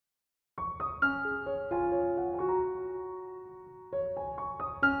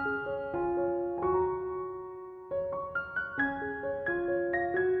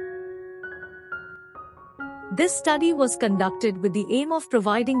This study was conducted with the aim of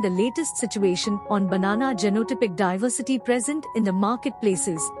providing the latest situation on banana genotypic diversity present in the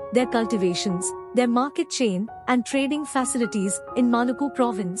marketplaces, their cultivations, their market chain, and trading facilities in Maluku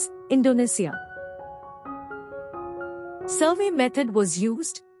province, Indonesia. Survey method was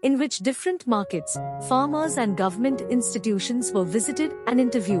used, in which different markets, farmers and government institutions were visited and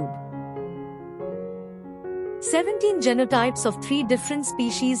interviewed. 17 genotypes of 3 different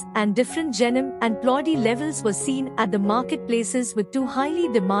species and different genome and ploidy levels were seen at the marketplaces, with 2 highly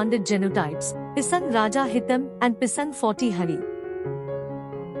demanded genotypes, Pisang Raja Hitam and Pisang 40 Hari.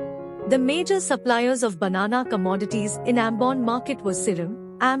 The major suppliers of banana commodities in Ambon market was Siram,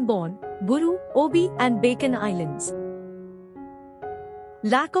 Ambon, Buru, Obi and Bacon Islands.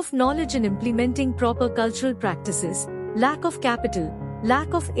 Lack of knowledge in implementing proper cultural practices, lack of capital,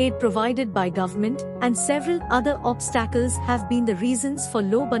 lack of aid provided by government, and several other obstacles have been the reasons for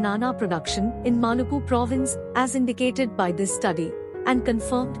low banana production in Maluku province, as indicated by this study, and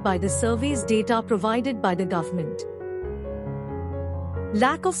confirmed by the survey's data provided by the government.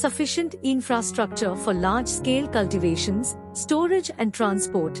 Lack of sufficient infrastructure for large-scale cultivations, storage and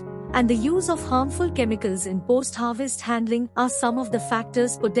transport, and the use of harmful chemicals in post-harvest handling are some of the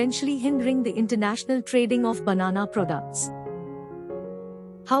factors potentially hindering the international trading of banana products.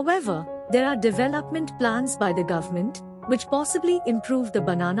 However, there are development plans by the government, which possibly improve the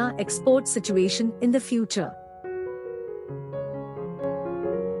banana export situation in the future.